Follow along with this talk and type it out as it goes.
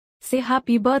say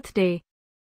happy birthday.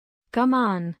 Come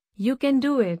on, you can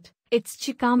do it. It's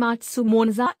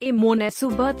Chikamatsumonzaemon's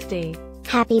birthday.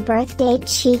 Happy birthday,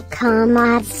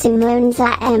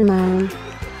 Chikamatsumonzaemon.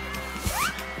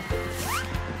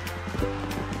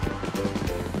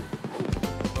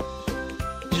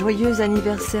 Joyeux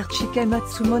anniversaire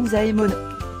Chikamatsumonzaemon.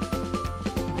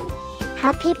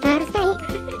 Happy birthday,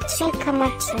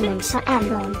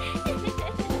 Chikamatsumonzaemon.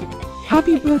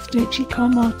 Happy birthday,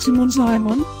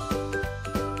 Chikamatsumonzaemon.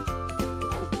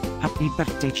 Happy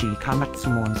birthday,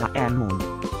 Chikamatsumonzaemon.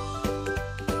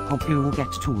 Hope you will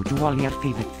get to do all your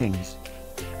favorite things.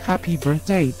 Happy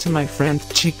birthday to my friend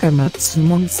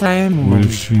Chikamatsumonzaemon.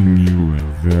 Wishing you a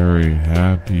very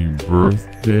happy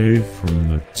birthday from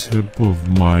the tip of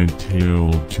my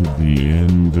tail to the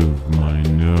end of my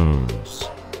nose.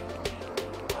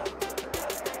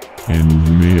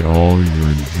 And may all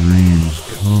your dreams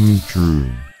come true.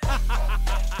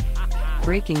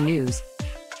 Breaking news.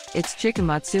 It's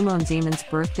Chikamatsumonzaemon's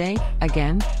birthday,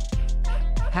 again?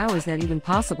 How is that even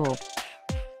possible?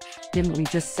 Didn't we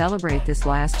just celebrate this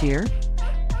last year?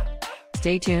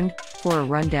 Stay tuned for a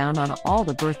rundown on all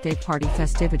the birthday party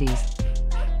festivities.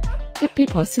 Happy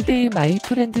birthday, my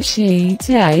friend CBS.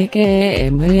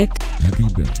 Happy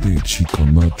birthday,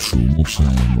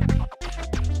 Chikamatsumonzaemon.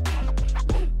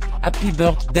 Happy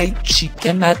birthday,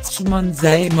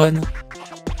 Chikamatsumonzaemon.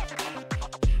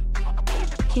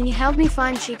 Can you help me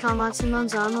find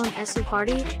Chikamatsumonzaemon's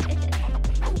party?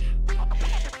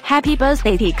 Happy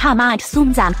birthday,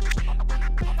 Chikamatsumonzaemon.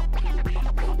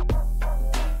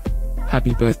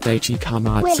 Happy birthday,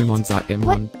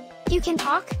 Chikamatsumonzaemon. You can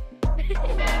talk?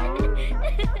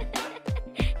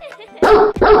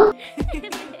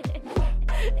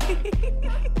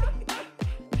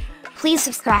 Please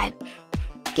subscribe,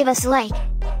 give us a like,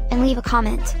 and leave a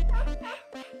comment.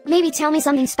 Maybe tell me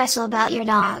something special about your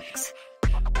dogs.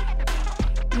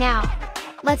 Now,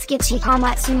 let's get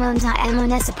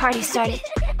Chikamatsumonzaemon's party started.